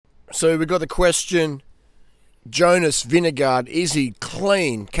So we got the question, Jonas Vingegaard, is he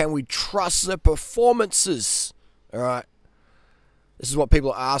clean? Can we trust the performances? All right. This is what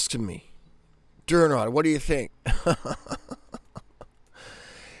people are asking me. Durnride, what do you think?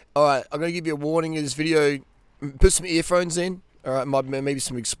 All right, I'm going to give you a warning in this video. Put some earphones in. All right, maybe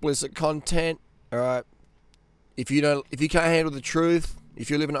some explicit content. All right. If you can't handle the truth,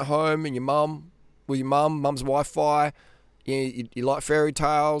 if you're living at home and mum's Wi-Fi, you like fairy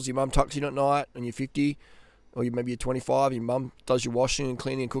tales, your mum tucks you in at night and you're 50, or maybe you're 25, your mum does your washing and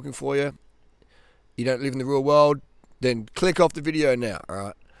cleaning and cooking for you, you don't live in the real world, then click off the video now,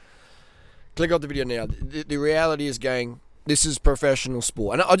 alright? Click off the video now. The reality is, gang, this is professional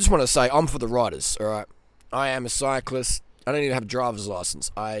sport. And I just want to say, I'm for the riders, alright? I am a cyclist. I don't need to have a driver's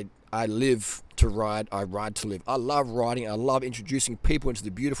license. I live to ride. I ride to live. I love riding. I love introducing people into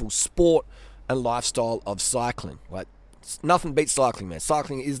the beautiful sport and lifestyle of cycling. Like, nothing beats cycling, man.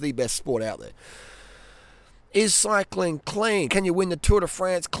 Cycling is the best sport out there. Is cycling clean? Can you win the Tour de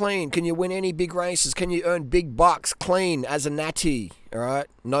France clean? Can you win any big races? Can you earn big bucks clean as a natty? All right?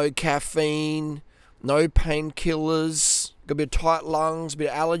 No caffeine, no painkillers, got a bit of tight lungs, a bit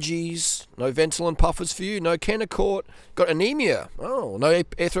of allergies, no Ventolin puffers for you, no Kennicort, got anemia, no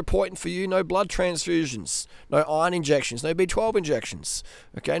erythropoietin for you, no blood transfusions, no iron injections, no B12 injections,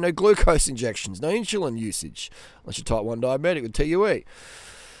 okay, no glucose injections, no insulin usage, unless you're type 1 diabetic with TUE.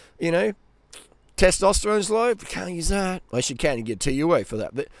 You know, testosterone's low, you can't use that. Unless you can, you get TUE for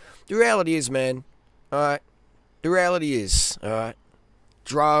that. But the reality is, man, alright,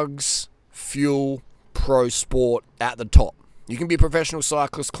 drugs, fuel, pro sport at the top. You can be a professional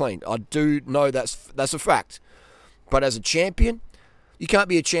cyclist clean. I do know that's a fact. But as a champion, you can't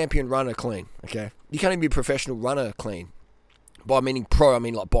be a champion runner clean, okay? You can't even be a professional runner clean. By meaning pro, I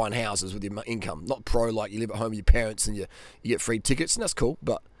mean like buying houses with your income. Not pro like you live at home with your parents and you get free tickets, and that's cool.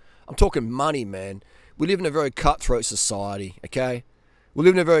 But I'm talking money, man. We live in a very cutthroat society, okay? We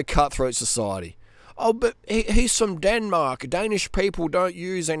live in a very cutthroat society. Oh, but he's from Denmark. Danish people don't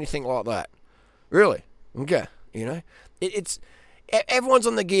use anything like that. Really? Okay, you know? It's everyone's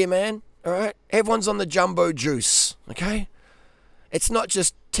on the gear, man, all right? Everyone's on the jumbo juice, okay? It's not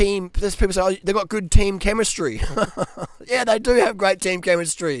just team. There's people say, oh, they've got good team chemistry. Yeah, they do have great team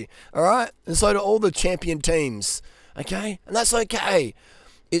chemistry, all right? And so do all the champion teams, okay? And that's okay.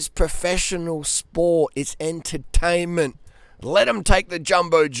 It's professional sport. It's entertainment. Let them take the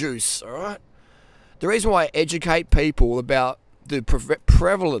jumbo juice, all right? The reason why I educate people about the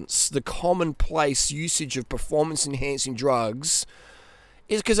prevalence, the commonplace usage of performance-enhancing drugs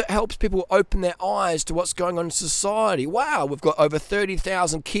is because it helps people open their eyes to what's going on in society. Wow, we've got over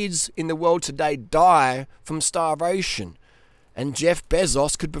 30,000 kids in the world today die from starvation. And Jeff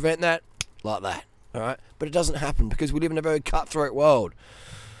Bezos could prevent that like that, all right? But it doesn't happen because we live in a very cutthroat world,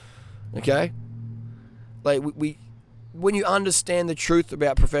 okay? Like, when you understand the truth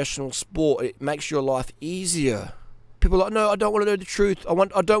about professional sport, it makes your life easier. People are like, no, I don't want to know the truth.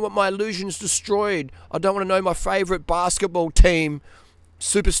 I don't want my illusions destroyed. I don't want to know my favorite basketball team,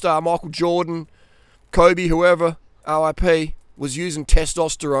 superstar Michael Jordan, Kobe, whoever, RIP, was using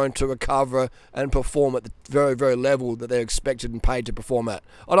testosterone to recover and perform at the very, very level that they're expected and paid to perform at.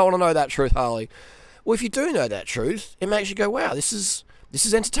 I don't want to know that truth, Harley. Well, if you do know that truth, it makes you go, wow, this is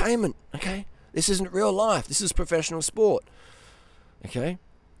entertainment, okay? This isn't real life. This is professional sport, okay?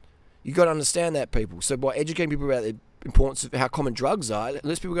 You got to understand that, people. So by educating people about the importance of how common drugs are, it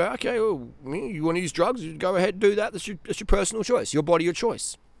lets people go, okay, well, you want to use drugs, you go ahead and do that. That's your personal choice. Your body, your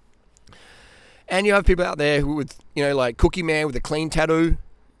choice. And you have people out there who with, like Cookie Man with a clean tattoo,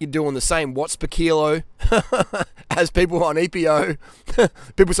 you're doing the same watts per kilo as people on EPO.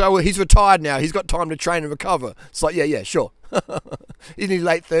 People say, well, he's retired now. He's got time to train and recover. It's like, yeah, sure. He's in his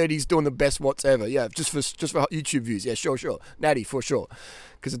late 30s doing the best watts ever. Yeah, just for YouTube views. Yeah, sure. Natty, for sure.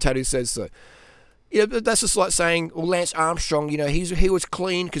 Because the tattoo says so. Yeah, but that's just like saying, well, Lance Armstrong, he was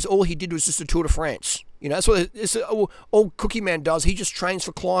clean because all he did was just a Tour de France. That's what all Cookie Man does. He just trains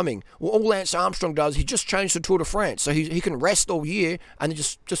for climbing. Well, all Lance Armstrong does, he just trains for Tour de France. So he can rest all year and then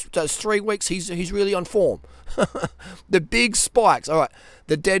just does 3 weeks. He's really on form. The big spikes. All right,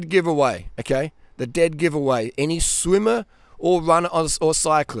 the dead giveaway. Okay, the dead giveaway. Any swimmer or runner or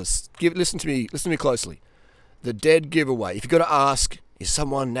cyclist, listen to me closely. The dead giveaway. If you've got to ask, is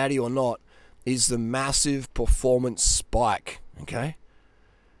someone natty or not, is the massive performance spike, okay?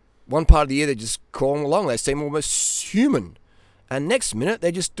 One part of the year, they're just crawling along. They seem almost human. And next minute,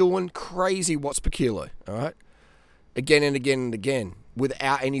 they're just doing crazy watts per kilo, all right? Again and again and again,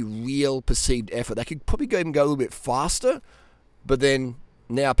 without any real perceived effort. They could probably even go a little bit faster, but then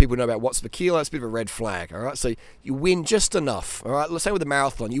now people know about watts per kilo. It's a bit of a red flag, all right? So you win just enough, all right? Let's say with the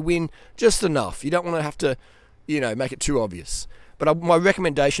marathon, you win just enough. You don't want to have to, make it too obvious. But my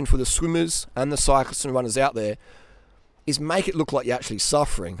recommendation for the swimmers and the cyclists and runners out there is make it look like you're actually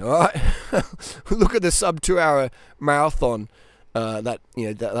suffering, all right? Look at the sub 2 hour marathon, that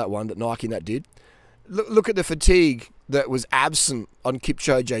one that Nike and that did. Look at the fatigue that was absent on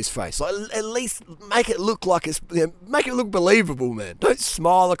Kipchoge's face. Like, at least make it look like make it look believable, man. Don't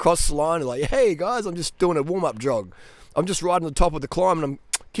smile across the line and like, hey guys, I'm just doing a warm-up jog. I'm just riding the top of the climb and I'm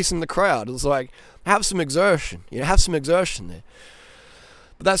kissing the crowd. It's like, have some exertion. Have some exertion there.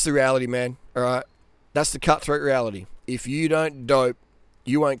 But that's the reality, man. All right, that's the cutthroat reality. If you don't dope,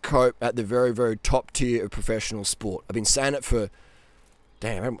 you won't cope at the very, very top tier of professional sport. I've been saying it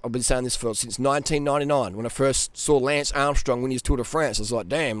I've been saying this since 1999 when I first saw Lance Armstrong win his Tour de France. I was like,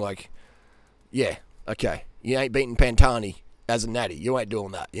 damn, yeah, okay, you ain't beating Pantani as a natty. You ain't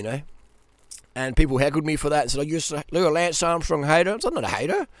doing that, And people heckled me for that and said, you're a Lance Armstrong hater. I'm not a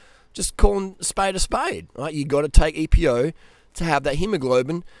hater. Just calling a spade, right? You got to take EPO to have that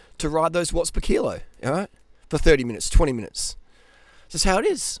hemoglobin to ride those watts per kilo, all right? For 30 minutes, 20 minutes. That's how it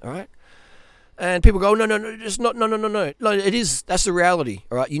is, all right? And people go, no, it's not, no. No, it is, that's the reality,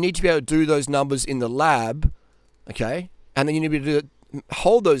 all right? You need to be able to do those numbers in the lab, okay? And then you need to be able to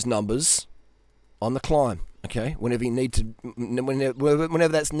hold those numbers on the climb, okay? Whenever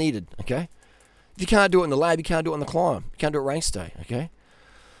that's needed, okay? If you can't do it in the lab, you can't do it on the climb. You can't do it race day, okay?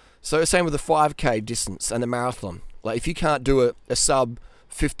 So same with the 5K distance and the marathon. Like, if you can't do a sub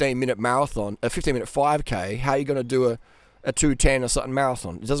 15-minute marathon, a 15-minute 5K, how are you going to do a 2:10 or something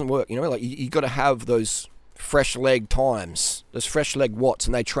marathon? It doesn't work, Like, you got to have those fresh leg times, those fresh leg watts,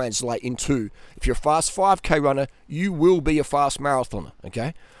 and they translate into, if you're a fast 5K runner, you will be a fast marathoner,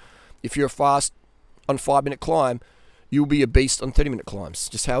 okay? If you're a fast on 5-minute climb, you'll be a beast on 30-minute climbs.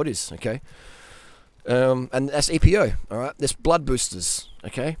 Just how it is, okay? And that's EPO, all right? There's blood boosters,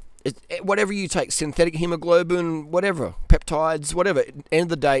 okay? Whatever you take, synthetic hemoglobin, whatever, peptides, whatever. At the end of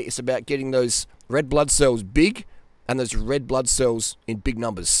the day, it's about getting those red blood cells big and those red blood cells in big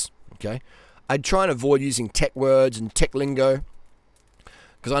numbers, okay? I'd try and avoid using tech words and tech lingo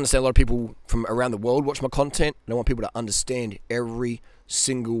because I understand a lot of people from around the world watch my content, and I want people to understand every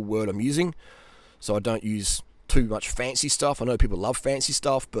single word I'm using, so I don't use too much fancy stuff. I know people love fancy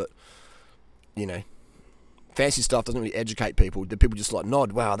stuff, but, fancy stuff doesn't really educate people. The people just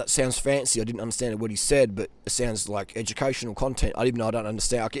nod, wow, that sounds fancy. I didn't understand what he said, but it sounds like educational content. Even though I don't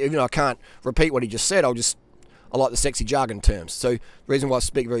understand, even though I can't repeat what he just said, I like the sexy jargon terms. So the reason why I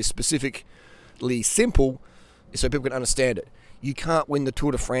speak very specifically simple is so people can understand it. You can't win the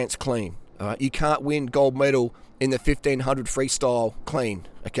Tour de France clean. All right? You can't win gold medal in the 1500 freestyle clean.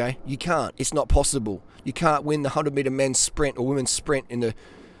 Okay, you can't. It's not possible. You can't win the 100-meter men's sprint or women's sprint in the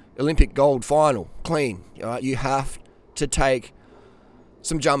Olympic gold final clean. All right, you have to take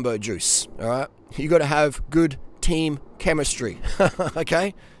some jumbo juice. All right, you got to have good team chemistry.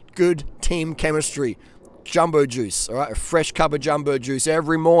 Okay, good team chemistry. Jumbo juice. All right, a fresh cup of jumbo juice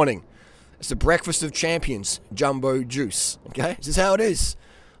every morning. It's the breakfast of champions. Jumbo juice. Okay, this is how it is.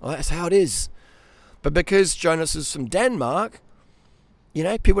 All right, that's how it is. But because Jonas is from Denmark,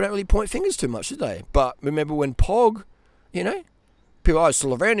 people don't really point fingers too much, do they? But remember when Pog, people,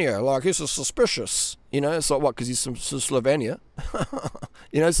 Slovenia, this is suspicious. It's like, what, because he's from Slovenia?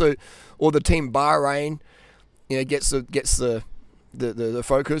 So, or the team Bahrain, gets the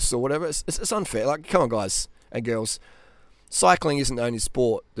focus or whatever. It's unfair. Like, come on, guys and girls. Cycling isn't the only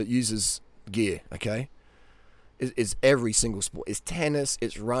sport that uses gear, okay? It's every single sport. It's tennis,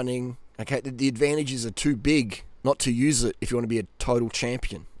 it's running, okay? The advantages are too big not to use it if you want to be a total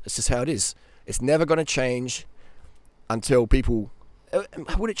champion. It's just how it is. It's never going to change until people...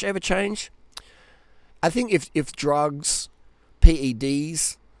 Would it ever change? I think if drugs,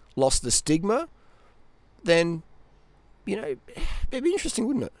 PEDs, lost the stigma, then, it'd be interesting,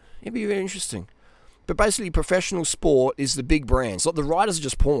 wouldn't it? It'd be very interesting. But basically, professional sport is the big brands. Like, the riders are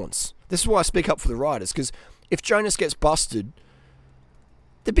just pawns. This is why I speak up for the riders, because if Jonas gets busted,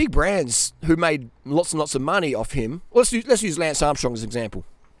 the big brands who made lots and lots of money off him... Let's use Lance Armstrong as an example.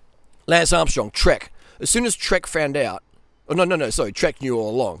 Lance Armstrong, Trek. As soon as Trek found out... Sorry, Trek knew all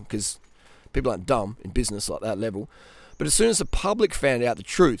along, because people aren't dumb in business like that level. But as soon as the public found out the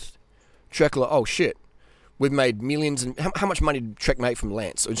truth, Trek were like, oh shit, we've made millions. And how much money did Trek make from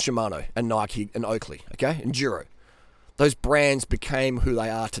Lance and Shimano and Nike and Oakley, okay, and Giro? Those brands became who they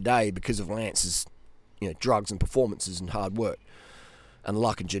are today because of Lance's, drugs and performances and hard work and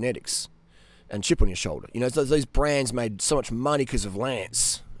luck and genetics and chip on your shoulder. Those brands made so much money because of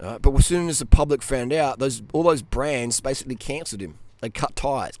Lance. But as soon as the public found out, all those brands basically cancelled him. They cut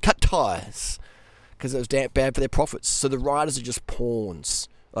ties, because it was damn bad for their profits. So the riders are just pawns.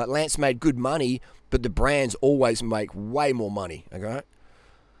 Like Lance made good money, but the brands always make way more money. Okay,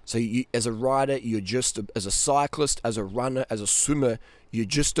 so you, as a rider, as a cyclist, as a runner, as a swimmer, you're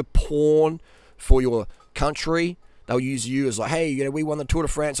just a pawn for your country. They'll use you as like, hey, we won the Tour de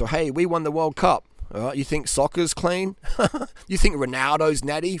France, or hey, we won the World Cup. All right, you think soccer's clean? You think Ronaldo's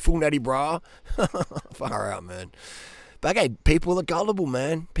natty, full natty bra? Far out, man. But okay, people are gullible,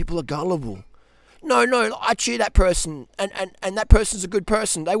 man. People are gullible. No, I cheer that person, and that person's a good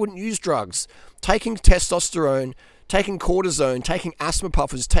person. They wouldn't use drugs. Taking testosterone, taking cortisone, taking asthma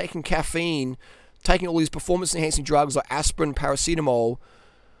puffers, taking caffeine, taking all these performance-enhancing drugs like aspirin, paracetamol,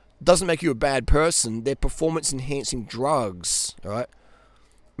 doesn't make you a bad person. They're performance-enhancing drugs, all right?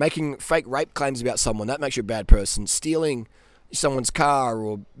 Making fake rape claims about someone, that makes you a bad person. Stealing someone's car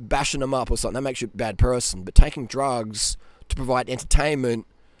or bashing them up or something, that makes you a bad person. But taking drugs to provide entertainment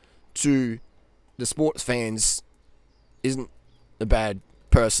to the sports fans isn't a bad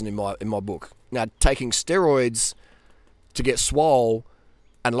person in my book. Now, taking steroids to get swole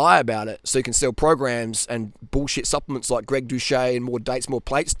and lie about it so you can sell programs and bullshit supplements like Greg Doucet and More Dates, More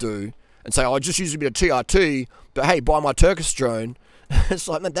Plates do, and say, I just use a bit of TRT, but hey, buy my Turkestrone. It's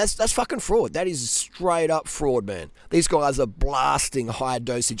like, man, that's fucking fraud. That is straight up fraud, man. These guys are blasting high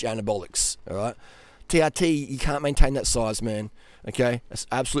dosage anabolics, all right? TRT, you can't maintain that size, man. Okay, that's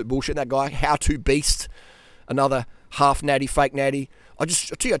absolute bullshit. That guy, How To Beast, another half natty, fake natty.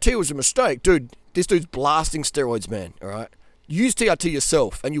 TRT was a mistake, dude. This dude's blasting steroids, man. All right, use TRT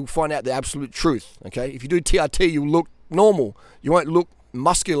yourself, and you'll find out the absolute truth. Okay, if you do TRT, you'll look normal. You won't look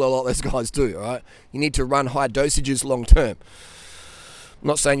muscular like those guys do. All right, you need to run high dosages long term. I'm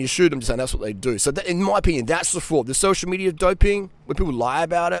not saying you should. I'm just saying that's what they do. So, in my opinion, that's the fraud. The social media doping, when people lie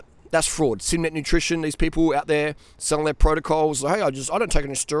about it, that's fraud. Simnet Nutrition, these people out there selling their protocols. Like, hey, I don't take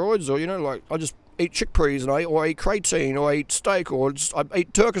any steroids, or I just eat chickpeas, or I eat creatine, or I eat steak, or I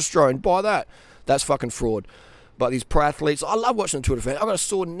eat Turkestrone. Buy that. That's fucking fraud. But these pro athletes, I love watching the Tour de France. I got a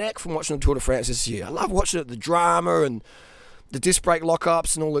sore neck from watching the Tour de France this year. I love watching it, the drama and the disc brake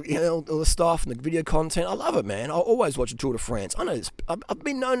lockups and all the stuff and the video content. I love it, man. I always watch the Tour de France. I know this. I've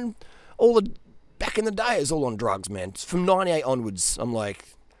been known back in the day as all on drugs, man. From '98 onwards, I'm like,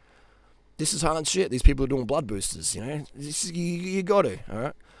 this is hard shit. These people are doing blood boosters, you got to, all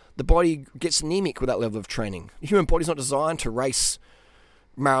right? The body gets anemic with that level of training. The human body's not designed to race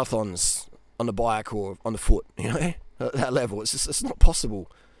marathons on the bike or on the foot, at that level. It's not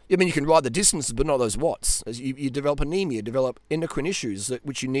possible. I mean, you can ride the distances, but not those watts. As you develop anemia, develop endocrine issues,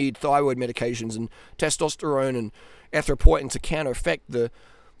 which you need thyroid medications and testosterone and erythropoietin to counter-effect the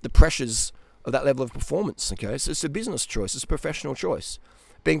pressures of that level of performance, okay? So it's a business choice. It's a professional choice.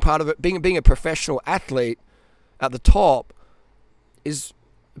 Being part of it, being a professional athlete at the top is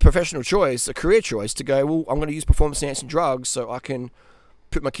a professional choice, a career choice to go, well, I'm going to use performance-enhancing drugs so I can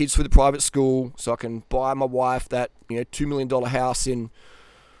put my kids through the private school, so I can buy my wife that $2 million house in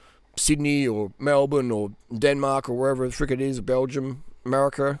Sydney or Melbourne or Denmark or wherever the frick it is, Belgium,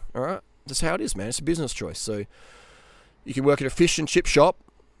 America, all right? That's how it is, man. It's a business choice. So you can work at a fish and chip shop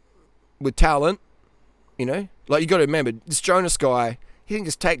with talent, Like, you got to remember, this Jonas guy, he didn't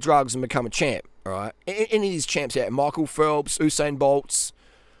just take drugs and become a champ, all right? Any of these champs out, Michael Phelps, Usain Bolts,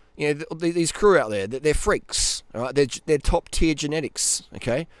 these crew out there, they're freaks, all right? They're top-tier genetics,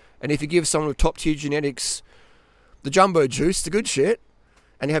 okay? And if you give someone with top-tier genetics the jumbo juice, the good shit,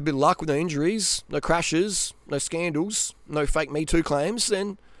 and you have a bit of luck with no injuries, no crashes, no scandals, no fake Me Too claims,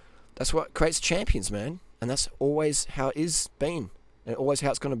 then that's what creates champions, man. And that's always how it is been, and always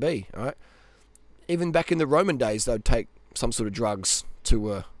how it's going to be, all right? Even back in the Roman days, they'd take some sort of drugs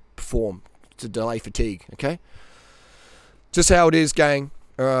to perform, to delay fatigue, okay? Just how it is, gang.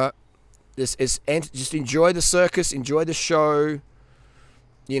 Just enjoy the circus, enjoy the show.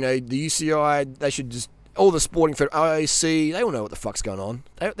 The UCI, they should just, all the sporting for IOC, they all know what the fuck's going on.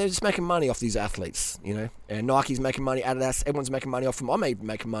 They're just making money off these athletes, And Nike's making money, Adidas, everyone's making money off them. I'm even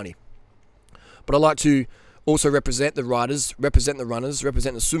making money. But I like to also represent the riders, represent the runners,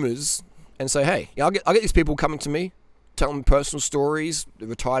 represent the swimmers, and say, hey, I get these people coming to me, telling me personal stories, the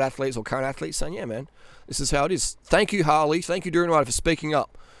retired athletes or current athletes, saying, yeah, man, this is how it is. Thank you, Harley. Thank you, Duran Rider, for speaking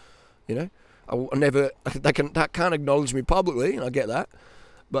up. They can't acknowledge me publicly, and I get that.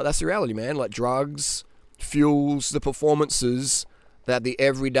 But that's the reality, man. Like, drugs fuels the performances that the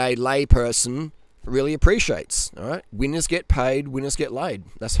everyday layperson really appreciates. All right, winners get paid, winners get laid.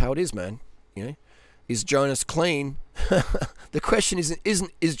 That's how it is, man. Is Jonas clean? The question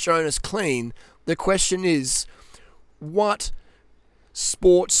isn't is Jonas clean? The question is, what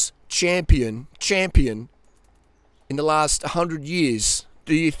sports champion in the last 100 years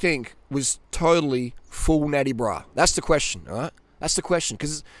do you think was totally full natty bra? That's the question, all right? That's the question.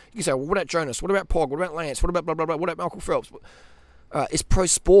 Because you can say, well, what about Jonas? What about Pog? What about Lance? What about blah, blah, blah? What about Michael Phelps? It's pro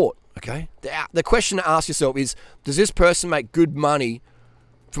sport, okay? The question to ask yourself is, does this person make good money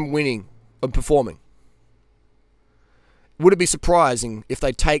from winning and performing? Would it be surprising if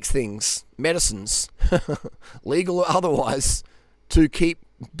they take things, medicines, legal or otherwise, to keep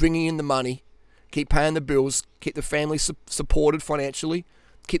bringing in the money, keep paying the bills, keep the family supported financially,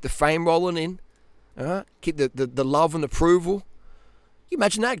 keep the fame rolling in, keep the love and approval? You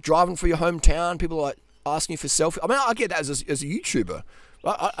imagine that, driving for your hometown, people are like asking you for selfies. I mean, I get that as a YouTuber.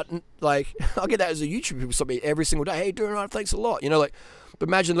 I get that as a YouTuber. People stop me every single day. Hey, you doing all right? Thanks a lot. But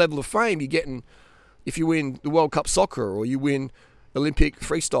imagine the level of fame you're getting if you win the World Cup soccer, or you win Olympic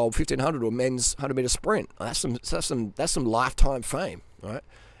freestyle 1500 or men's 100-meter sprint. That's some lifetime fame, right?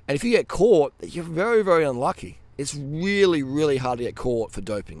 And if you get caught, you're very, very unlucky. It's really, really hard to get caught for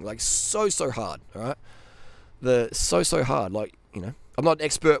doping. Like, so hard, all right? So hard. Like, I'm not an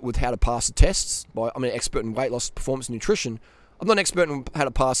expert with how to pass the tests. I'm an expert in weight loss, performance, and nutrition. I'm not an expert in how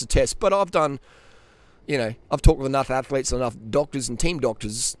to pass the test, but I've done, I've talked with enough athletes and enough doctors and team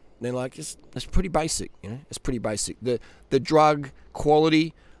doctors. And they're like, it's pretty basic, It's pretty basic. The drug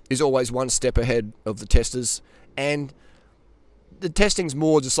quality is always one step ahead of the testers, and the testing's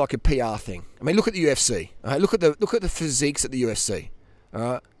more just like a PR thing. I mean, look at the UFC. All right? Look at the physiques at the UFC. All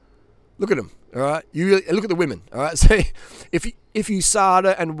right, look at them. All right, look at the women. All right, so if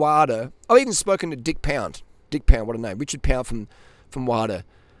USADA and WADA, I've even spoken to Dick Pound. Dick Pound, what a name, Richard Pound from WADA,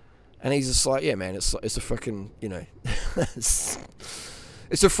 and he's just like, yeah, man, it's a fucking,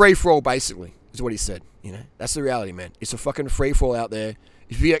 it's a free for all, basically, is what he said. That's the reality, man. It's a fucking free for all out there.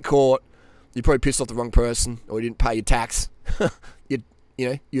 If you get caught, you probably pissed off the wrong person, or you didn't pay your tax,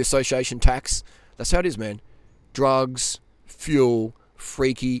 your association tax. That's how it is, man. Drugs, fuel,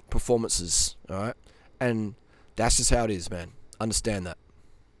 freaky performances, all right? And that's just how it is, man. Understand that.